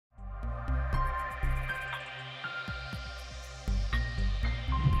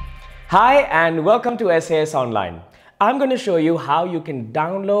Hi and welcome to SAS Online. I'm going to show you how you can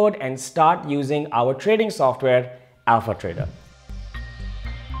download and start using our trading software, AlphaTrader.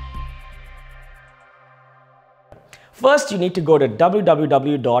 First, you need to go to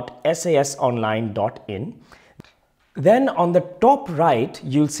www.sasonline.in. Then on the top right,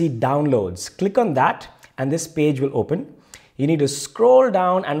 you'll see downloads. Click on that and this page will open. You need to scroll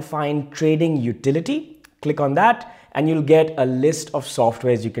down and find trading utility. Click on that and you'll get a list of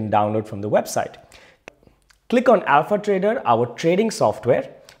softwares you can download from the website. Click on AlphaTrader, our trading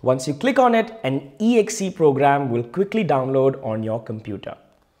software. Once you click on it, an exe program will quickly download on your computer.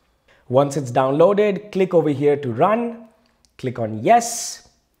 Once it's downloaded, click over here to run. Click on yes.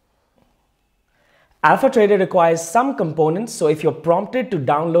 AlphaTrader requires some components, so if you're prompted to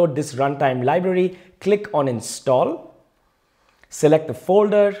download this runtime library, click on install. Select the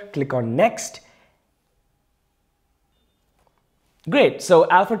folder, click on next. Great, so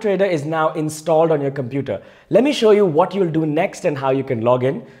AlphaTrader is now installed on your computer. Let me show you what you'll do next and how you can log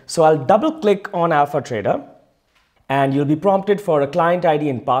in. So I'll double click on AlphaTrader and you'll be prompted for a client ID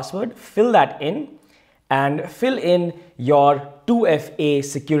and password. Fill that in and fill in your 2FA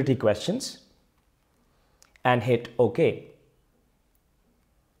security questions and hit OK.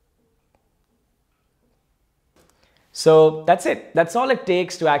 So that's it. That's all it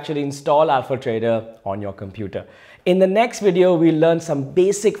takes to actually install AlphaTrader on your computer. In the next video, we'll learn some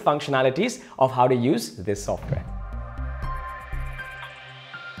basic functionalities of how to use this software.